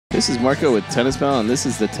This is Marco with Tennis Pal, and this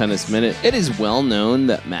is the Tennis Minute. It is well known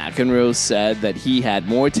that McEnroe said that he had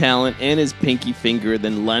more talent in his pinky finger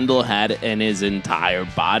than Lendl had in his entire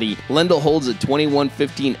body. Lendl holds a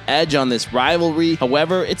 21-15 edge on this rivalry.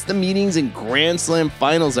 However, it's the meetings and Grand Slam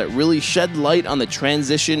finals that really shed light on the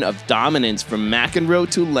transition of dominance from McEnroe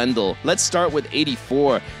to Lendl. Let's start with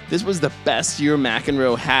 '84. This was the best year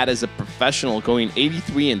McEnroe had as a professional, going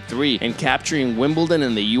 83-3 and capturing Wimbledon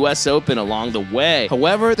and the US Open along the way.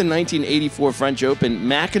 However, the 1984 French Open,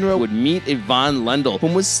 McEnroe would meet Ivan Lendl,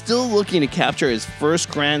 whom was still looking to capture his first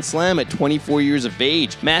Grand Slam at 24 years of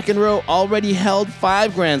age. McEnroe already held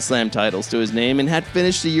 5 Grand Slam titles to his name and had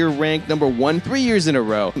finished the year ranked number 1 3 years in a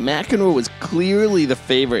row. McEnroe was clearly the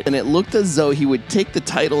favorite, and it looked as though he would take the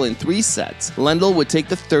title in 3 sets. Lendl would take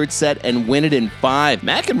the 3rd set and win it in 5.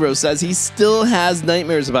 McEnroe says he still has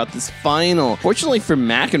nightmares about this final. Fortunately for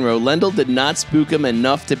McEnroe, Lendl did not spook him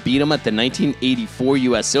enough to beat him at the 1984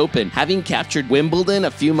 US Open. Having captured Wimbledon a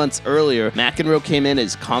few months earlier, McEnroe came in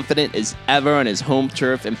as confident as ever on his home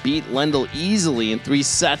turf and beat Lendl easily in 3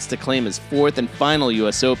 sets to claim his 4th and final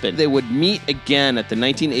US Open. They would meet again at the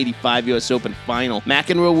 1985 US Open final.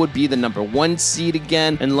 McEnroe would be the number 1 seed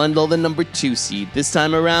again and Lendl the number 2 seed. This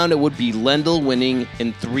time around, it would be Lendl winning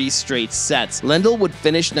in 3 straight sets. Lendl would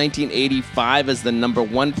finish 1985 as the number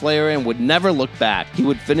 1 player and would never look back. He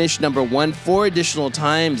would finish number 1 4 additional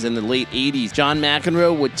times in the late 80s. John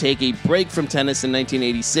McEnroe would take a break from tennis in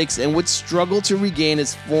 1986 and would struggle to regain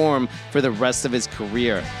his form for the rest of his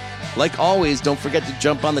career. Like always, don't forget to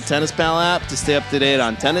jump on the Tennis Pal app to stay up to date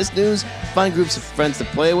on tennis news, find groups of friends to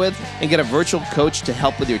play with, and get a virtual coach to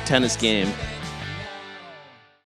help with your tennis game.